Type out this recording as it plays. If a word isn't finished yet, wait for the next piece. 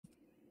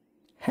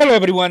Hello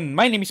everyone,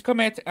 my name is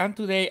Comet and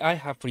today I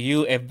have for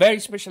you a very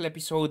special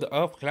episode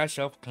of Clash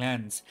of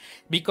Clans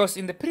because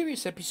in the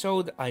previous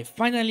episode I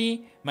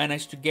finally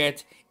managed to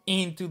get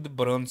into the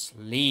Bronze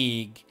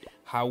League.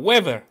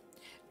 However,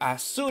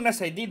 as soon as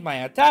I did my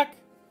attack,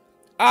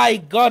 I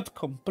got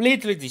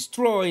completely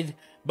destroyed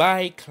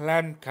by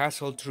Clan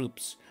Castle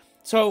troops.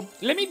 So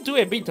let me do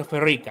a bit of a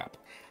recap.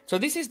 So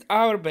this is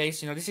our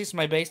base, this is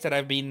my base that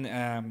I've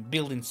been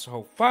building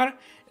so far.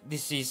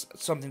 This is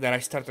something that I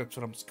started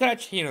from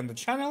scratch here on the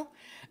channel,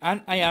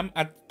 and I am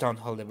at Town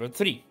Hall level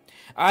 3.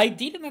 I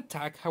did an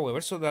attack,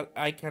 however, so that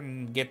I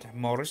can get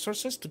more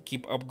resources to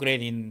keep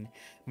upgrading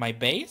my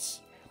base,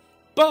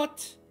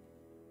 but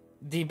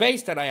the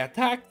base that I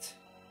attacked,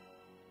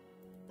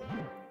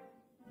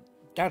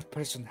 that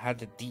person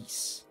had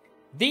this.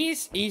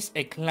 This is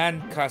a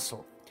clan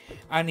castle,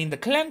 and in the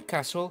clan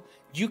castle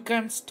you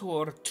can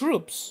store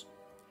troops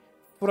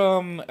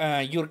from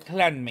your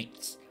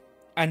clanmates.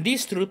 And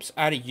these troops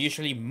are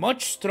usually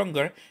much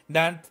stronger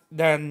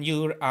than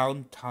your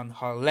own town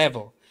hall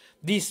level.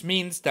 This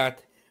means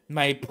that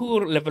my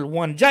poor level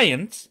 1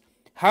 giants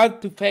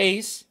had to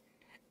face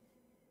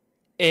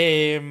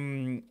a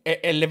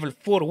level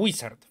 4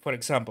 wizard, for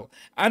example,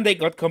 and they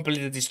got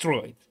completely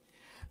destroyed.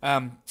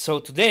 So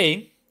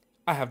today,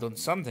 I have done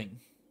something.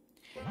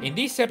 In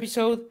this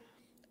episode,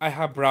 I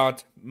have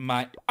brought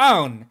my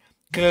own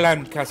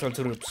clan castle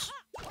troops.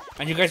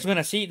 And you guys are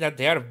gonna see that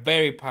they are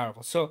very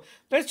powerful. So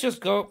let's just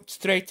go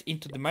straight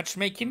into the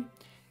matchmaking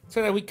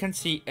so that we can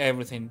see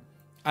everything.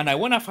 And I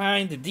wanna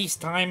find this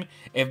time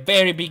a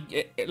very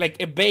big, like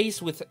a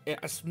base with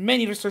as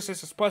many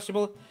resources as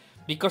possible,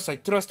 because I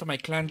trust my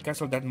clan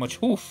castle that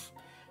much. Oof!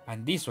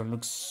 And this one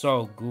looks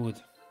so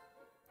good.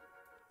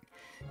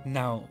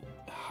 Now,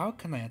 how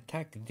can I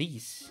attack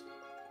this?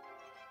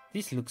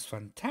 This looks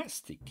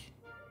fantastic.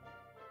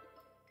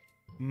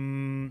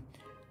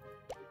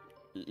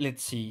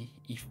 Let's see,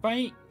 if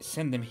I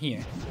send them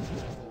here,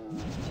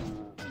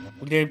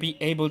 will they be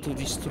able to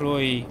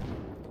destroy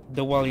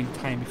the wall in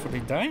time before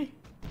they die?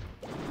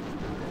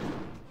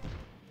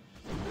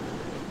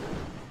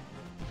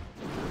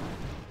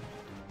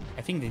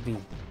 I think they do.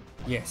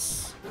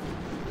 Yes.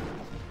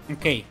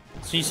 Okay,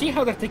 so you see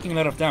how they're taking a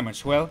lot of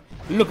damage? Well,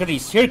 look at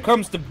this. Here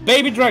comes the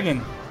baby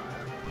dragon.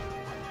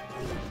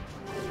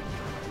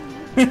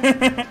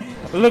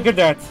 Look at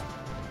that.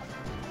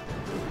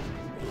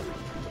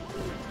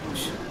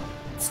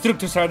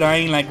 Structures are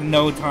dying like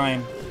no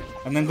time.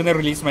 And I'm gonna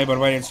release my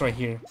barbarians right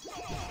here.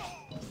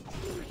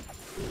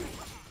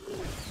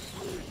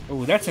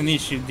 Oh, that's an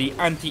issue, the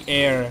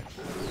anti-air.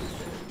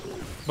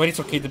 But it's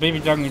okay, the baby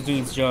dragon is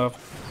doing its job.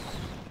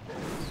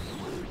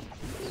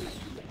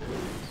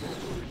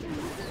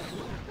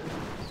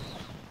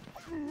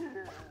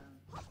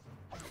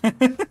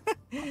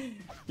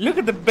 Look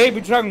at the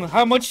baby dragon,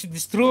 how much it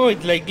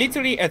destroyed, like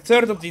literally a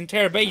third of the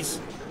entire base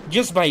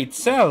just by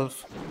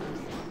itself.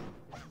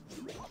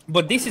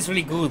 But this is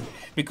really good,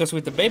 because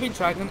with the baby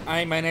dragon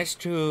I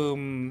managed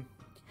to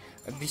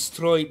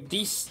destroy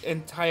this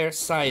entire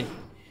side.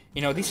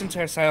 This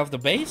entire side of the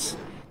base.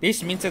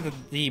 This means that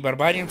the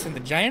barbarians and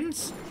the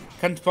giants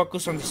can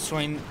focus on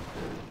destroying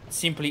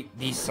simply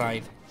this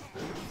side.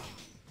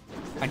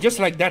 And just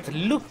like that,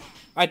 look,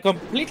 I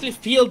completely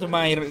filled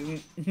my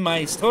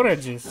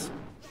storages.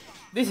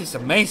 This is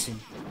amazing.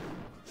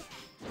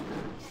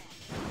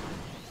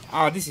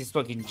 Oh, this is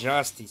fucking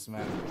justice,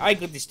 man. I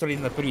got destroyed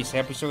in the previous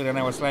episode and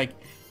I was like,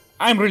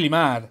 I'm really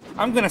mad.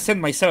 I'm gonna send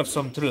myself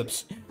some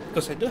troops.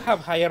 Because I do have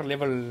higher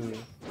level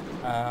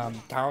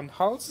town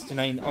halls,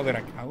 in other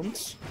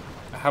accounts.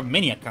 I have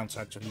many accounts,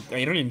 actually.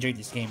 I really enjoyed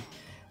this game.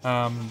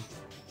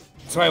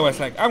 So I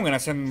was like, I'm gonna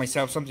send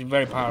myself something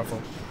very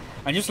powerful.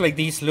 And just like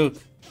this, look.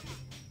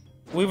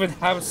 We would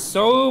have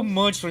so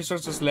much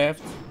resources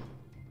left.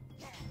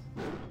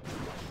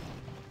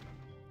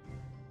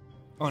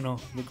 Oh no,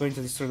 they're going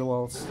to destroy the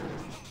walls.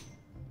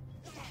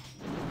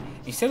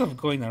 Instead of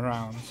going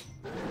around.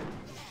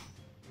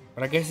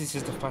 But I guess this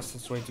is the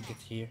fastest way to get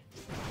here.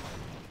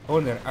 I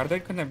wonder, are they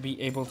gonna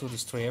be able to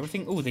destroy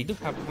everything? Oh, they do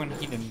have one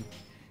hidden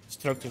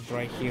structure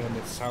right here on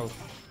the south.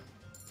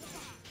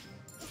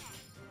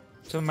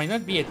 So it might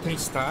not be a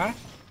 3-star,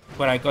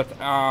 but I got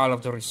all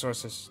of the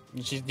resources,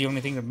 which is the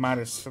only thing that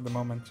matters at the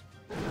moment.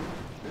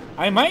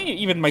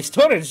 Even my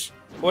storage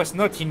was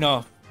not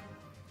enough.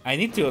 I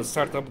need to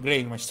start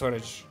upgrading my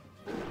storage.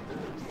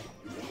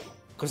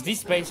 Because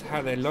this base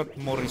had a lot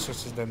more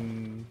resources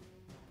than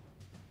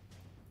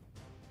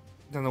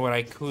what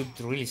I could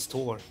really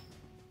store.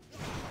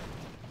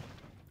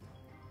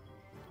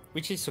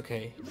 Which is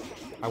okay.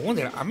 I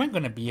wonder, am I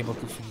gonna be able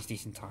to finish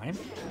this in time?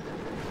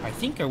 I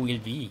think I will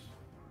be.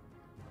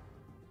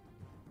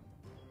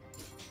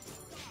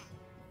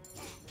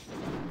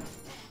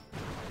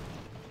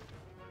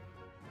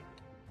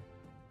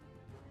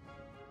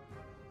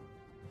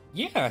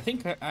 Yeah, I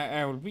think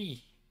I will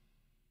be.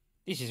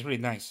 This is really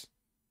nice.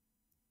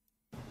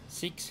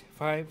 6,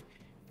 5,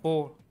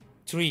 4,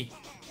 3,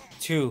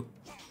 2,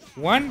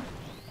 1.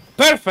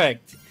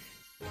 Perfect!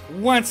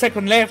 1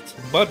 second left,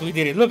 but we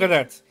did it. Look at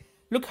that.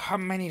 Look how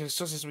many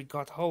resources we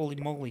got. Holy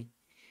moly.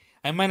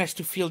 I managed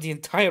to fill the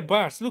entire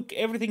bars. Look,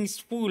 everything is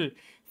full.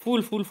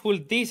 Full, full, full.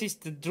 This is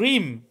the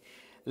dream.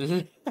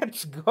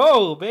 Let's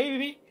go,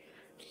 baby.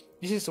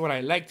 This is what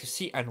I like to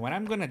see. And what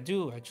I'm gonna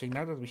do, actually,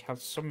 now that we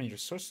have so many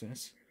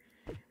resources,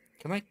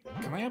 can I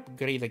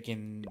upgrade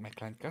again my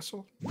clan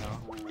castle? No.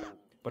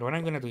 But what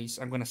I'm gonna do is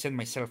I'm gonna send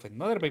myself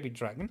another baby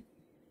dragon.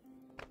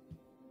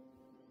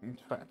 In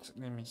fact,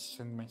 let me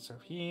send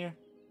myself here.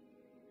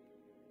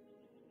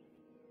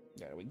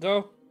 There we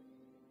go.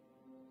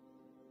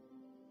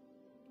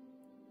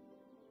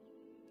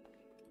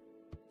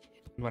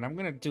 What I'm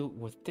gonna do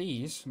with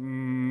these,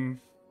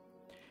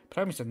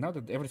 problem is that now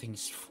that everything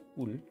is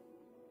full,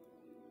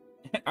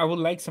 I would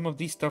like some of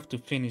this stuff to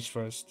finish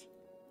first.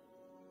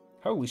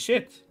 Holy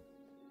shit!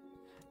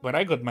 But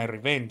I got my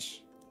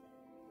revenge.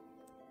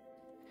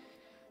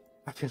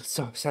 I feel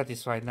so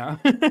satisfied now.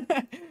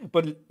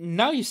 But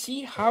now you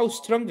see how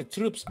strong the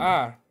troops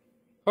are.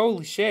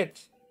 Holy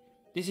shit!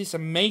 This is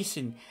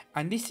amazing,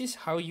 and this is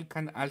how you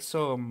can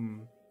also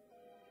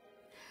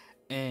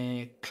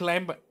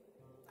climb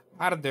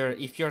harder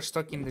if you're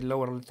stuck in the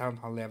lower town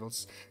hall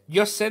levels.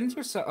 Just send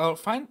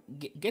yourself, or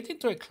get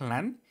into a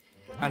clan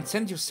and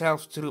send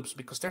yourself troops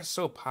because they're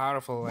so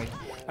powerful. Like,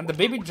 and the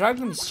baby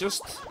dragon is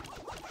just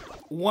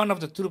one of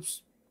the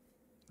troops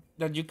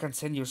that you can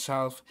send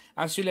yourself.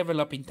 As you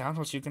level up in town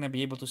halls, you're gonna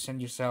be able to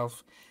send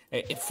yourself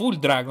a full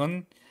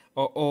dragon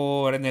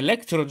or an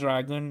electro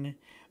dragon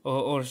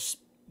or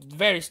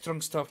very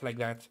strong stuff like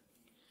that.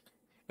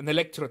 An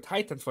electro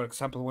titan, for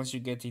example, once you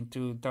get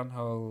into town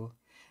hall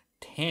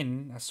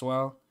 10 as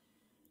well.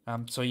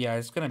 So yeah,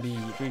 it's gonna be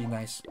really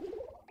nice.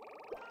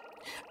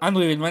 And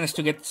we will manage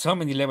to get so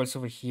many levels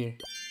over here.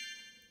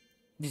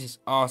 This is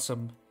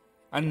awesome.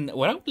 And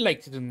what I would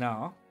like to do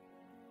now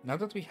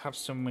that we have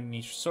so many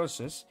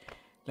resources,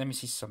 let me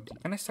see something.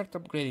 Can I start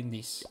upgrading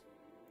this?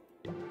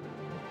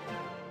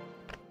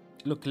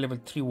 Look, level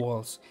 3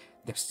 walls.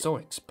 They're so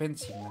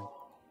expensive, man.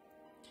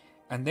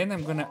 And then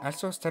I'm gonna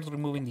also start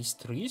removing these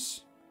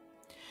trees.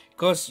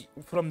 Because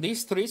from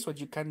these trees, what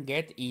you can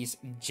get is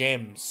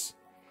gems.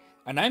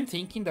 And I'm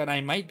thinking that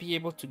I might be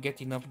able to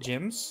get enough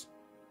gems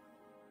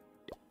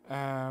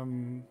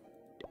to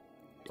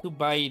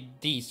buy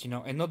this,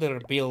 another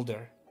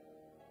builder.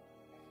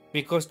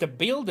 Because the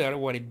builder,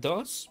 what it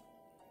does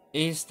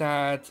is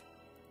that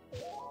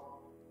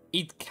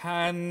it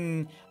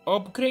can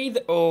upgrade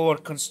or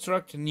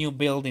construct new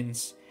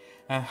buildings.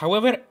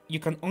 However, you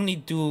can only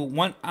do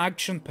one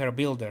action per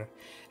builder.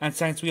 And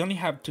since we only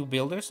have 2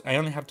 builders, I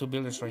only have 2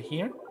 builders right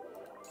here,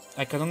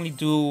 I can only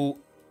do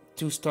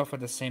 2 stuff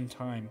at the same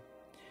time.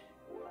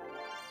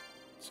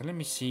 So let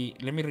me see.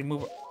 Let me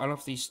remove all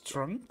of these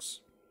trunks.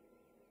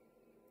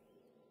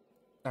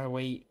 That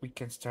way we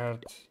can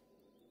start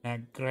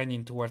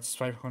grinding towards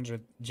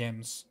 500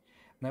 gems.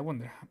 And I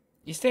wonder,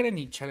 is there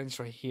any challenge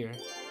right here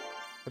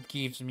that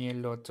gives me a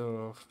lot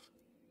of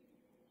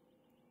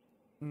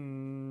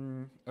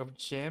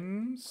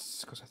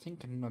gems? Because I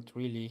think I'm not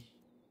really.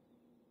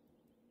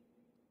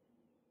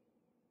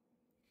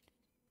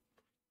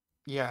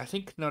 Yeah, I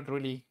think not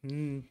really.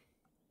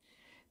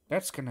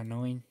 That's kind of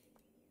annoying.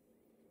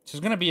 So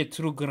it's gonna be a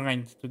true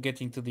grind to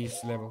get into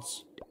these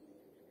levels.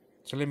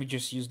 So let me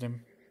just use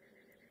them.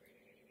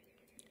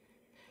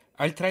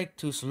 I'll try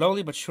to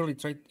slowly but surely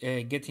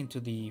get into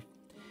the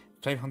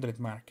 500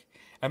 mark.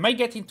 I might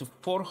get into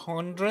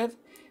 400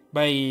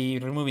 by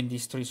removing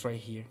these trees right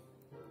here.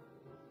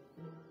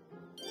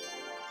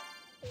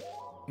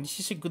 And this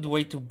is a good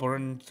way to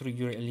burn through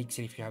your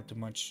elixir if you have too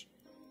much.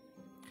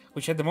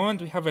 Which at the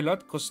moment we have a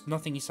lot because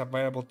nothing is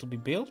available to be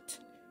built.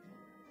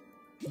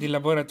 The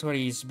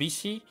laboratory is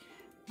busy.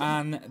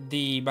 And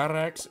the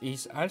barracks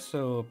is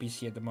also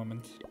busy at the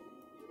moment.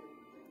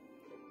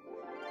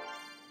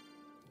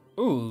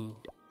 Ooh,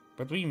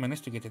 but we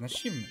managed to get an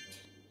achievement.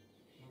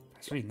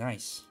 That's really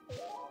nice.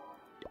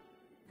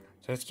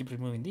 So let's keep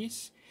removing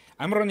this.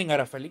 I'm running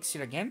out of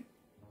elixir again,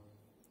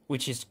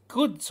 which is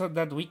good so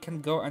that we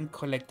can go and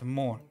collect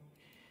more.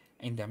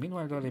 In the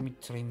meanwhile, though, let me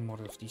train more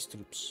of these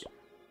troops.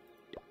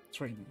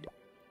 Train.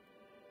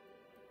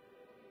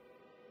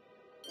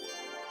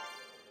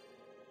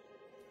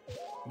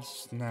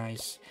 This is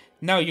nice.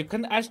 Now you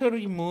can also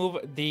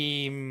remove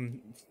the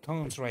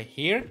stones right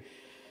here,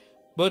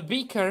 but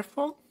be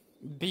careful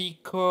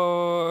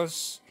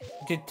because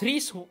the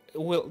trees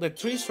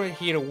right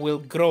here will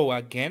grow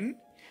again,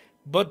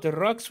 but the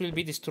rocks will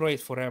be destroyed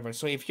forever.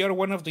 So if you're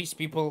one of these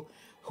people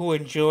who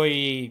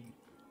enjoy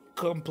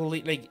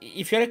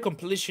if you're a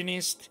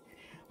completionist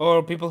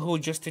or people who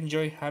just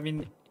enjoy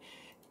having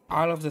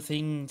all of the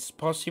things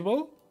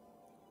possible,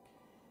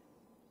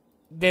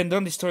 then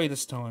don't destroy the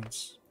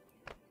stones.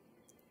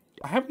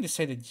 I haven't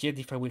decided yet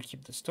if I will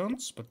keep the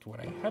stones, but what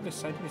I have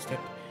decided is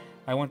that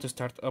I want to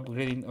start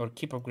upgrading or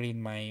keep upgrading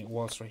my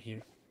walls right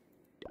here.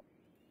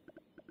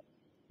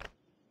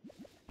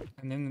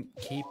 And then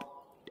keep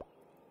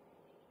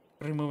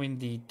removing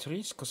the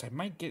trees, because I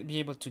might be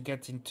able to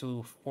get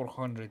into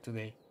 400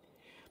 today.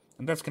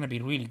 And that's going to be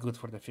really good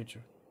for the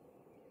future.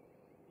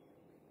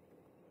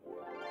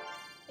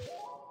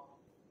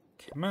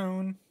 Come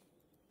on.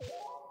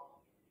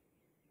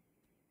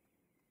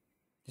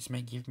 This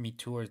may give me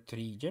 2 or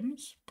 3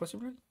 gems,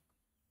 possibly.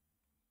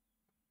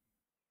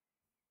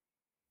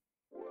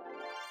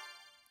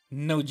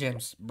 No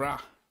gems,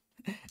 bruh.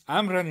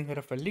 I'm running out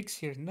of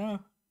elixir now.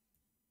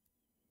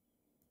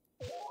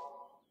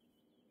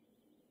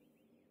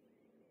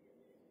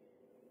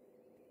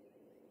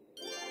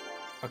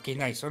 Okay,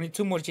 nice. Only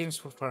 2 more gems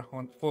for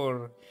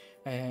 400.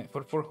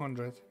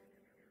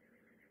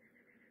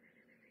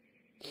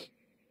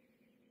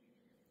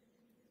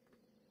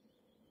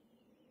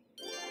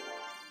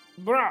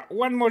 Bruh,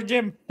 1 more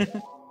gem.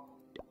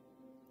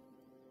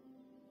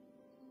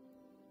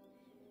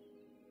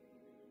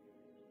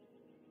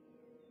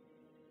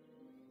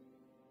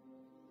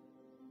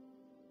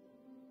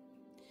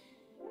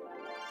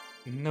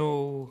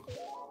 No.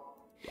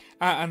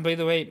 And by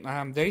the way,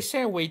 there is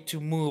a way to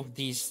move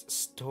these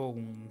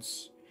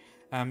stones.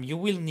 You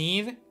will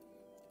need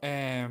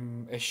a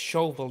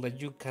shovel that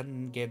you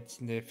can get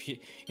in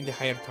the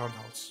higher town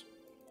halls.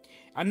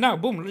 And now,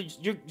 boom!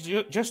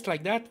 Just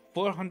like that,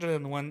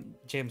 401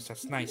 gems.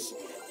 That's nice.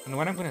 And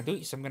what I'm gonna do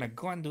is I'm gonna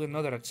go and do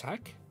another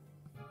attack,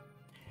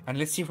 and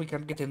let's see if we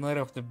can get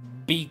another of the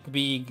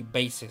big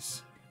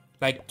bases.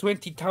 Like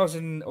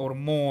 20,000 or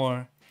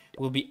more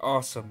will be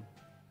awesome.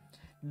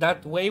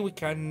 That way we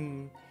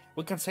can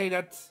say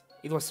that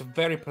it was a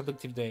very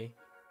productive day.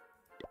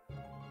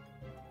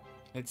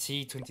 Let's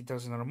see,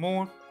 20,000 or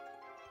more.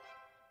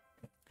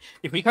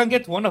 If we can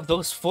get one of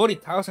those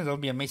 40,000, that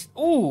would be amazing.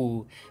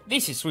 Ooh,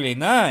 this is really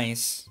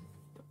nice.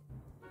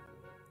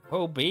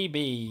 Oh,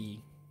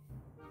 baby.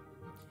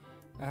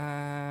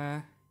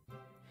 I'm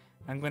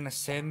gonna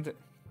send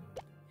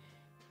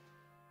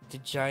the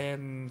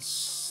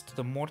giants to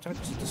the mortar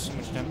to do so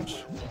much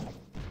damage.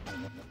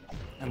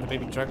 And the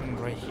baby dragon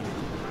right here.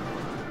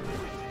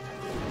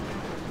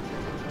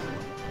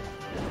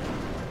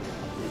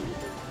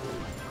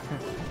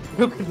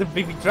 Look at the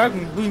baby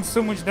dragon doing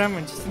so much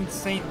damage, it's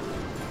insane.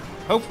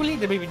 Hopefully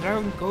the baby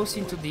dragon goes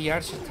into the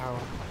archer tower.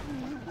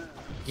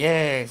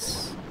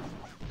 Yes.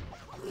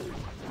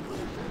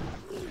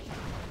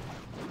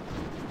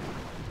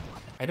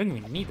 I don't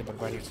even need the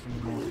barbarians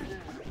anymore.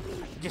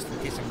 Just in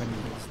case I'm gonna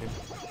use them.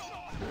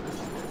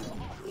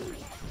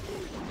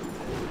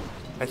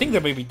 I think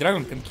the baby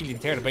dragon can kill the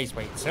entire base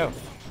by itself.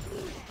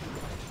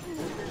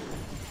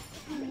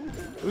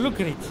 Look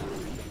at it.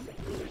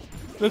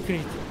 Look at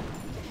it.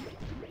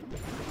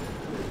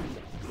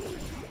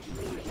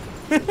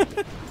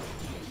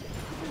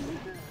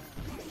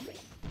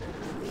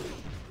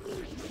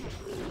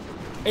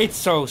 It's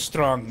so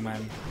strong,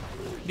 man.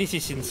 This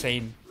is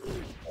insane.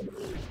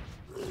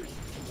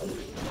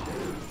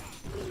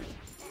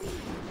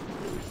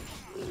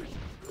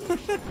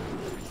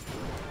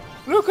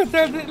 Look at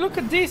that! Look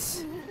at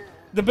this!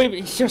 The baby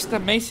is just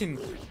amazing.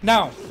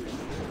 Now,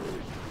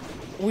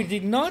 we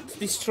did not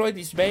destroy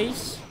this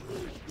base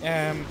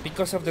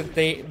because of the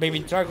baby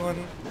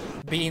dragon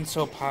being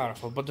so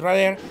powerful, but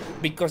rather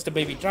because the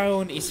baby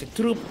dragon is a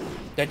troop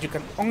that you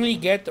can only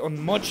get on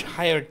much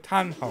higher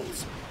town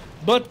halls.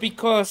 But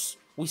because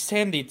we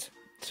send it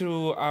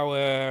through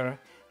our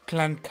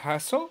clan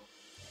castle,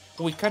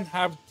 we can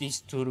have this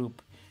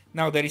troop.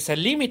 Now there is a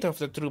limit of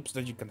the troops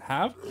that you can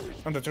have,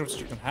 on the troops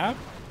you can have.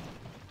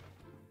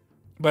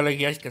 But like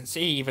you guys can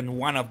see, even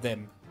one of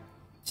them,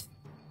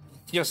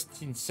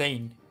 just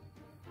insane.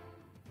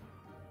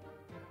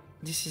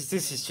 This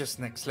is just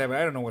next level.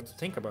 I don't know what to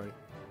think about it.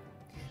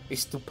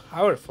 It's too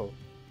powerful.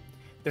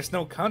 There's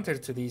no counter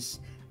to this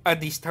at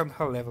this town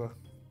hall level.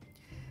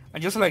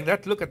 And just like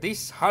that, look at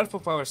this. Half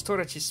of our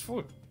storage is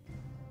full.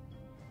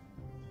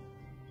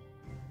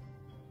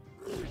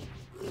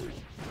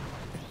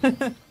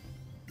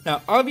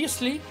 Now,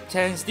 obviously,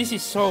 since this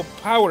is so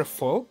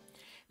powerful,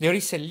 there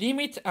is a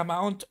limit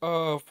amount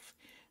of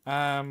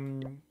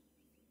things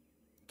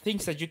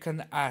that you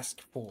can ask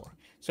for.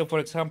 So, for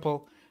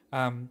example,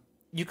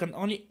 you can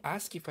only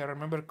ask, if I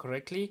remember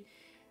correctly,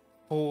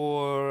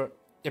 for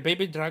a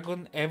baby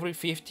dragon every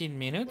 15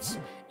 minutes.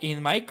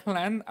 In my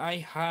clan, I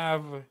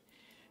have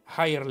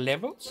higher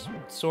levels,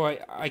 so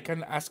I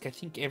can ask, I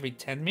think, every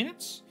 10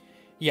 minutes.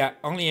 Yeah,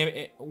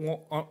 only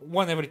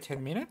one every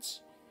 10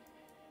 minutes.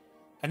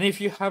 And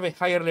if you have a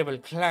higher level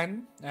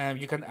clan,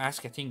 you can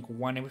ask, I think,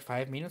 1 every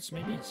 5 minutes,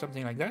 maybe,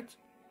 something like that.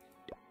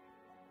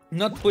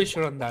 Not too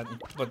sure on that,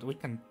 but we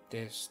can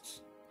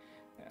test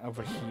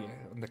over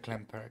here on the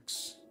clan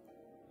perks.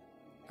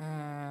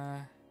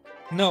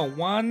 No,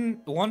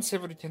 once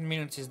every 10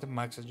 minutes is the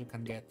max that you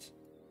can get.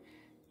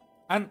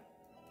 And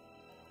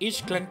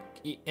each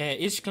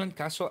clan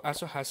castle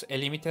also has a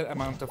limited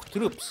amount of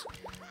troops.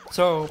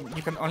 So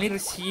you can only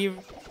receive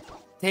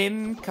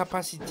 10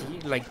 capacity,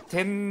 like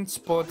 10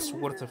 spots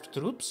worth of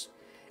troops,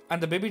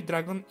 and the baby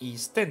dragon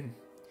is 10.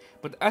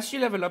 But as you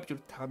level up your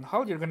town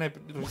hall, you're gonna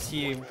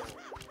receive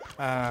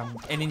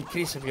an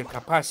increase of your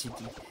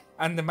capacity.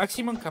 And the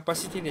maximum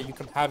capacity that you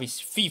can have is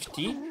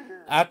 50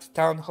 at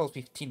town hall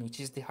 15, which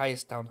is the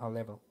highest town hall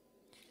level.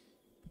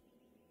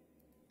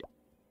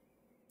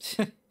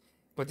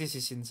 But this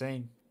is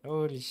insane.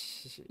 Holy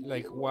shit,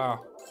 like,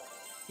 wow.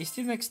 Is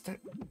the next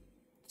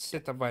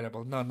set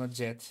available? No, not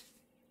yet.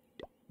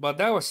 But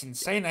that was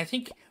insane. I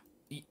think...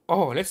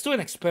 Oh, let's do an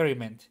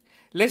experiment.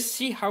 Let's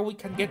see how we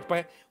can get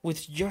by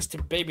with just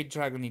the baby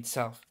dragon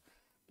itself.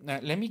 Now,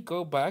 let me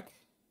go back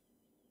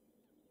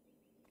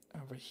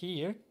over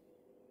here.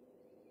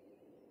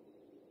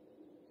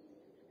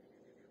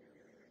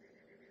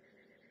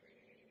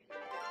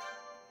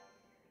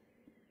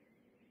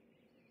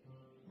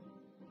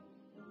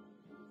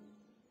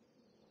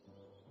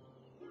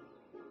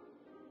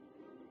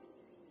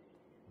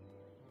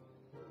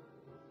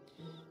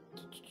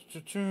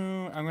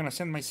 I'm gonna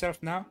send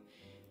myself now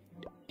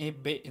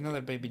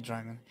another baby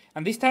dragon.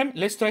 And this time,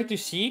 let's try to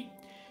see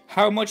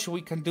how much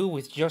we can do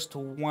with just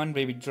one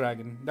baby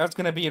dragon. That's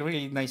gonna be a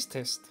really nice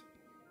test.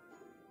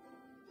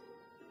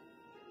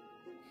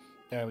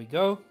 There we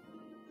go.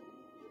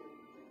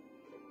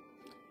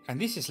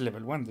 And this is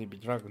level 1 baby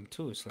dragon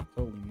too. It's like,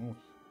 holy moly.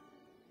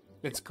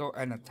 Let's go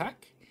and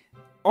attack.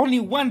 Only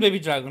one baby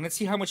dragon. Let's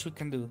see how much we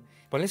can do.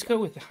 But let's go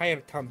with the higher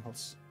town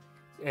halls.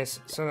 Yes,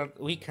 so that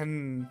we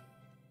can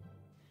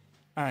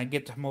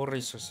get more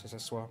resources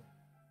as well.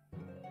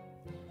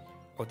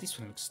 Oh, this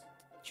one looks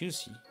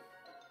juicy.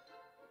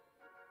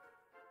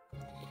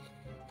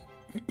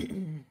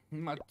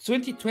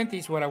 2020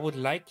 is what I would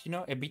like, you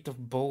know, a bit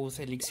of both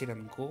elixir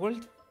and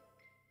gold.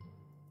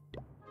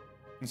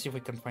 Let's see if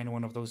we can find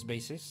one of those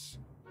bases.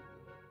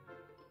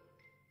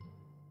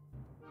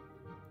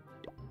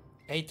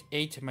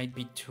 8 might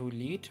be too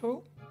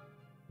little.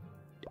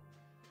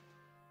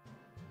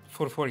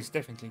 4 is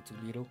definitely too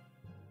little.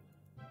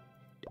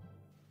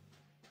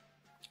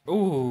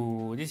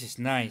 Ooh, this is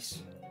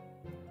nice.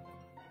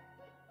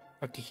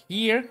 Okay,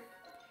 here.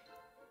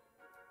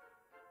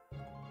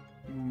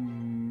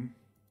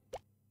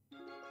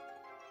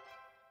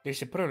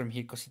 There's a problem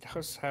here because it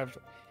does have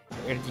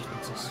air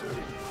defenses.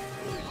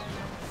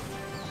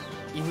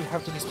 You will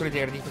have to destroy the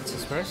air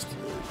defenses first.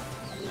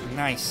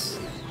 Nice.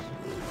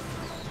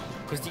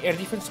 Because the air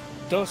defense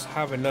does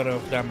have a lot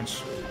of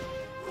damage.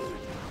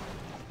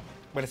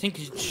 But I think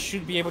it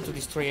should be able to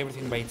destroy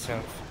everything by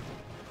itself.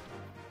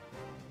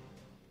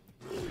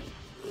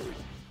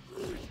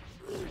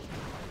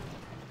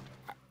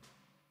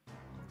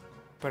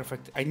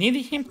 Perfect. I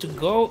needed him to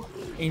go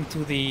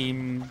into the...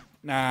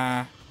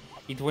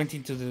 it went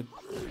into the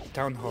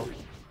town hall.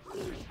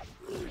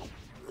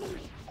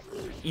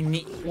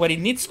 What it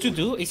needs to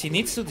do is it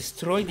needs to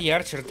destroy the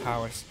archer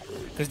towers.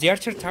 Because the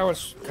archer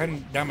towers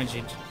can damage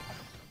it.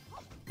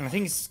 And I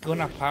think it's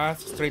gonna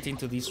pass straight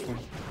into this one.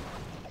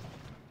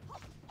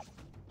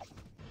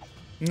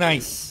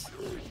 Nice.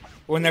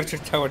 One archer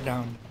tower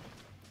down.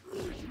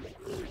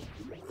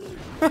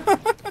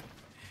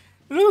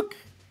 Look!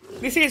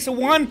 This is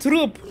one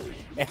troop!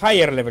 A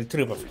higher level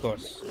troop, of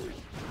course.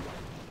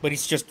 But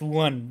it's just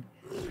one.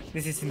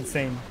 This is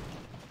insane.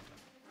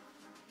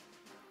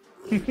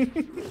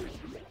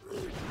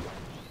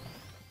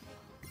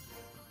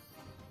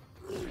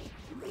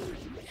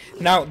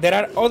 Now, there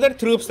are other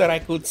troops that I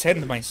could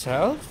send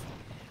myself.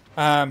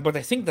 But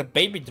I think the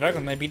baby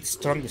dragon might be the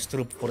strongest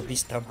troop for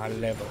this town hall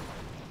level.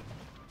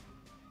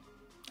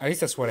 At least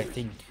that's what I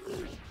think.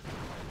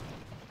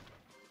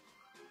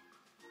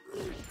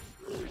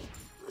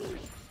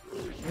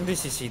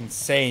 This is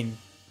insane.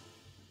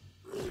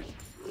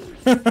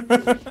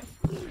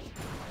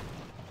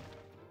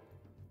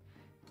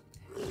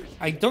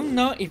 I don't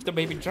know if the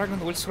baby dragon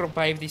will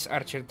survive this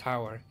archer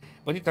tower,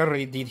 but it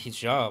already did his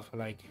job.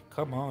 Like,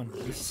 come on,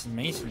 this is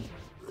amazing.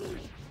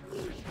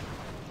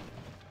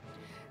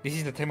 This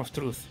is the time of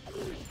truth.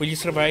 Will you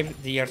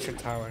survive the archer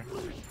tower?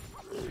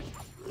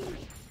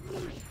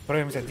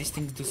 Problem is that these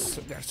things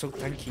are so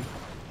tanky.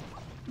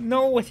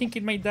 No, I think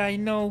it might die.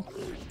 No.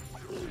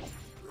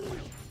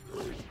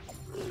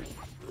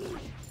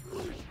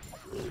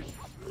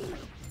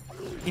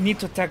 You need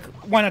to attack.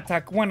 One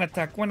attack, one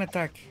attack, one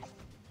attack.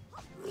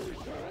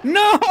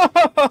 No!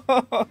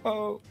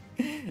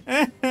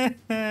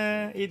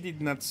 It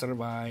did not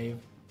survive.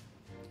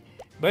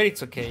 But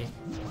it's okay.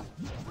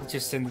 Let's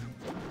just send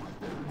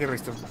the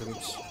rest of the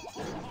troops.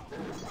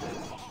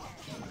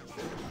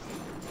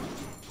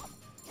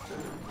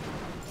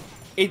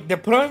 The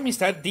problem is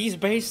that this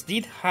base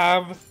did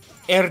have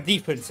air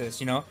defenses,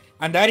 you know,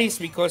 and that is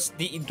because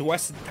it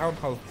was Town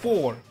Hall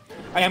 4.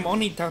 I am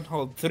only Town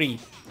Hall 3.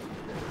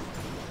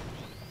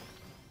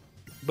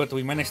 But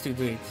we managed to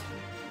do it.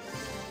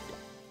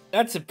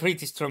 That's a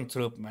pretty strong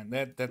troop, man.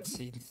 That's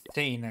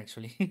insane,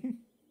 actually.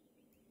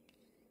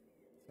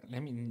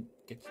 Let me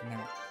get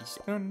now this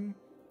done.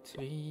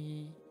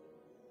 3.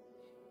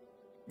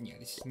 Yeah,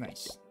 this is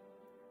nice.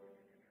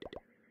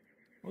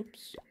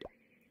 Oops.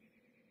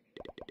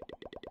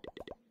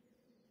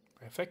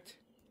 Perfect.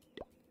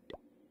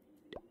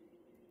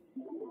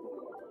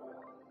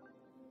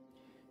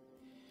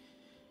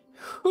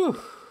 Whew.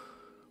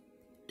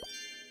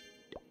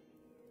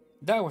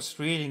 That was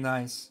really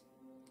nice.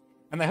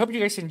 And I hope you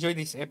guys enjoyed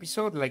this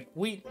episode. Like,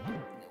 we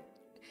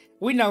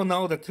now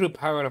know the true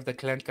power of the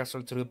Clan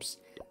Castle troops.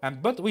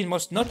 But we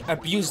must not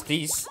abuse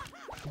this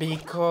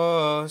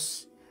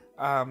because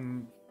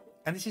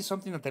and this is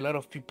something that a lot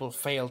of people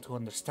fail to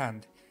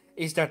understand,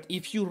 is that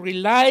if you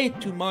rely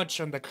too much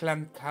on the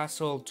clan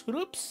castle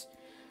troops,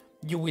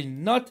 you will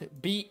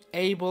not be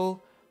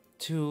able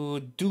to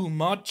do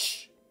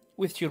much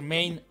with your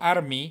main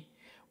army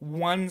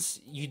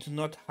once you do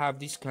not have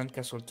these clan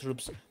castle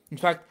troops. In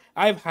fact,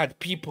 I've had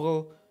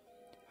people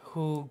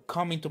who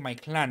come into my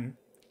clan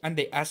and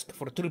they ask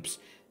for troops.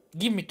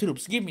 Give me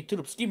troops, give me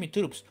troops, give me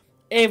troops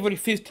every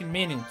 15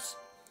 minutes.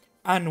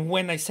 And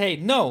when I say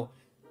no,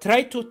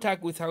 try to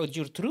attack without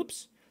your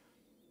troops,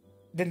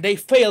 then they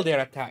fail their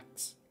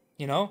attacks,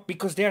 you know,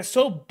 because they are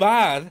so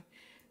bad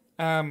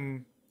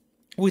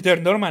with their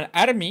normal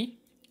army,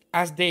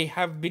 as they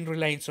have been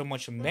relying so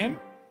much on them,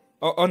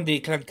 or on the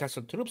clan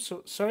castle troops,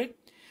 sorry,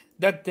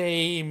 that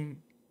they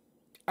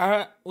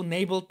are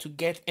unable to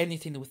get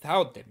anything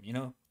without them, you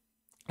know.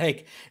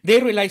 Like,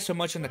 they rely so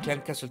much on the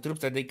clan castle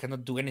troops that they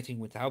cannot do anything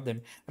without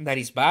them, and that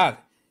is bad,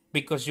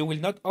 because you will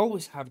not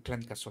always have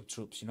clan castle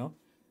troops, you know.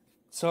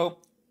 So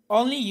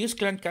only use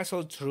clan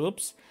castle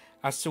troops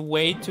as a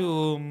way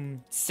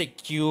to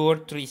secure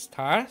 3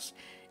 stars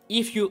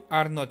if you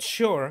are not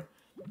sure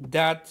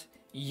that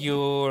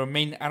your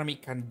main army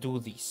can do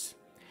this.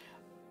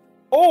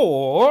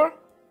 Or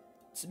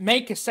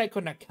make a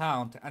second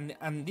account,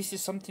 and this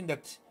is something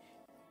that,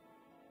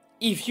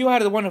 if you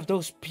are one of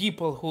those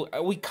people who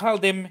we call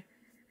them,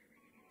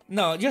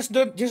 no, just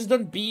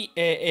don't be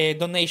a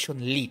donation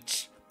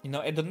leech. You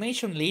know, a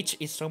donation leech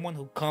is someone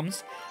who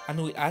comes and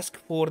will ask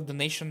for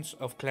donations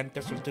of clan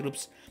castle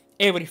troops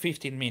every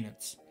 15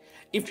 minutes.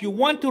 If you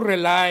want to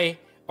rely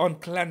on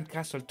clan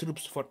castle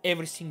troops for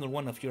every single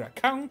one of your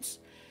accounts,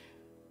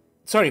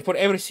 sorry, for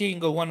every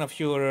single one of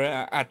your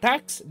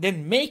attacks,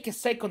 then make a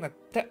second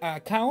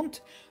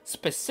account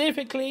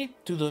specifically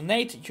to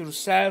donate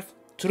yourself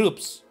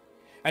troops.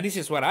 And this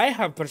is what I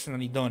have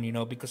personally done, you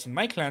know, because in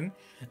my clan,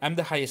 I'm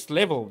the highest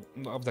level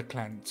of the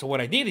clan. So what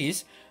I did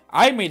is,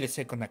 I made a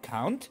second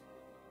account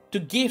to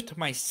gift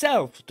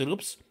myself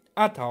troops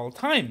at all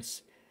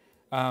times.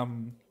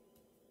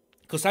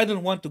 Because I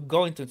don't want to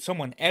go into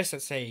someone else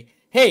and say,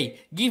 hey,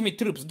 give me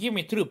troops, give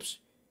me troops.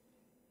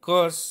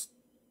 Because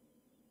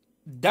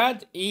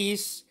that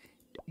is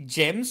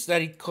gems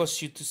that it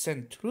costs you to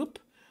send troop,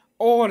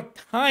 or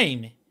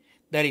time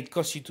that it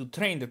costs you to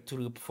train the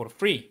troop for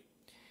free.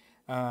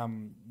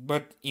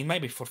 But it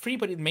might be for free,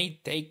 but it may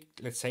take,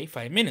 let's say,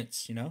 5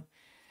 minutes, you know?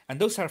 And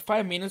those are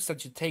 5 minutes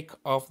that you take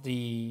off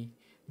the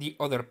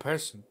other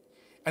person.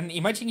 And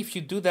imagine if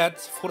you do that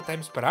 4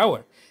 times per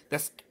hour.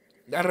 That's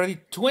already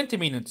 20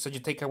 minutes that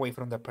you take away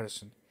from the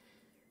person.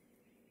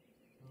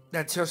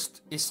 That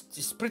just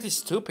is pretty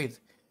stupid.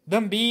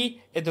 Don't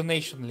be a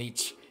donation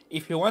leech.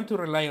 If you want to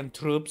rely on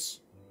troops,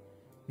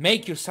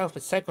 make yourself a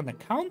second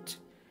account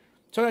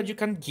so that you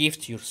can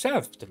gift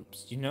yourself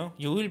troops, you know?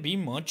 You will be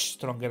much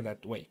stronger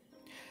that way.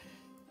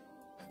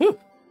 Whew.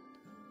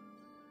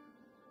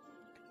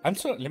 And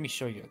so, let me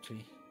show you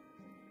actually.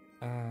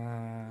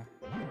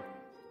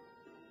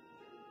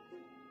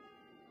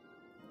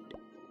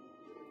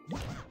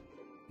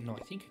 No,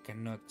 I think I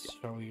cannot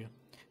show you.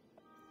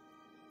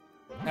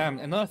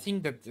 Another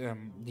thing that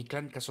the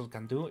clan castle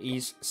can do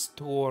is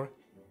store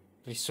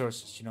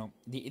resources, you know.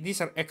 These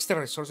are extra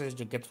resources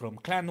you get from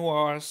clan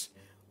wars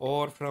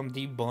or from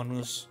the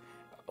bonus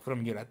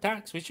from your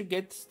attacks, which you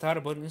get star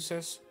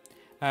bonuses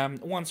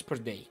once per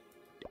day.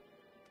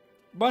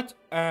 But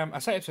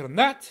aside from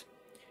that,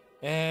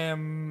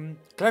 clan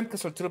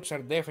castle troops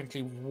are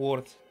definitely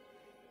worth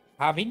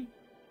having.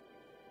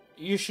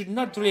 You should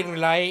not really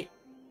rely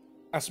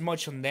as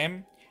much on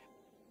them,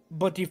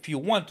 but if you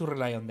want to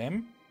rely on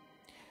them,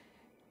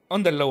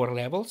 on the lower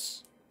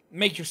levels,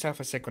 make yourself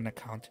a second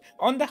account.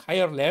 On the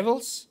higher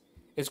levels,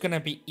 it's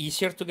gonna be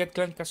easier to get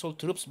clan castle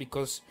troops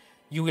because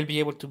you will be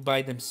able to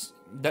buy them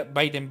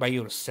by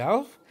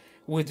yourself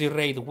with the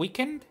raid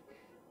weekend.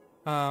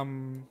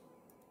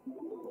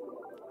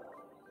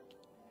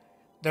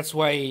 That's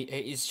why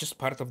it's just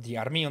part of the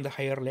army. On the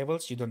higher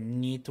levels, you don't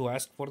need to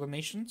ask for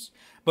donations,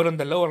 but on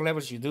the lower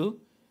levels you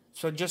do.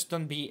 So just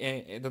don't be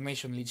a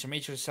donation leech.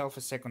 Make yourself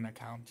a second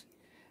account.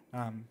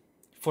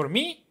 For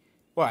me,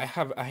 well, I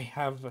think I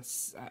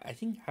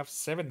have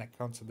 7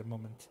 accounts at the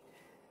moment,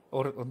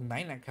 or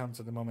 9 accounts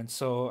at the moment.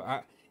 So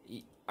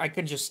I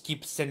can just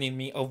keep sending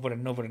me over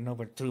and over and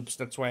over troops.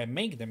 That's why I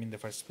make them in the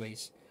first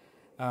place.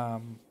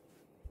 On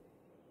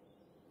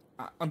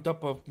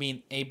top of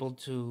being able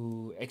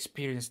to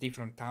experience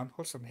different town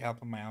halls and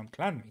help my own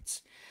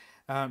clanmates.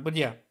 But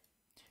yeah,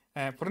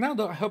 for now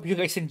though, I hope you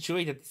guys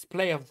enjoyed the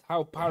display of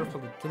how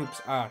powerful the troops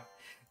are.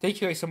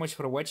 Thank you guys so much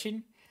for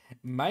watching.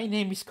 My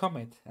name is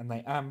Comet, and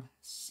I am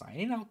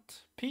signing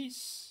out.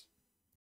 Peace.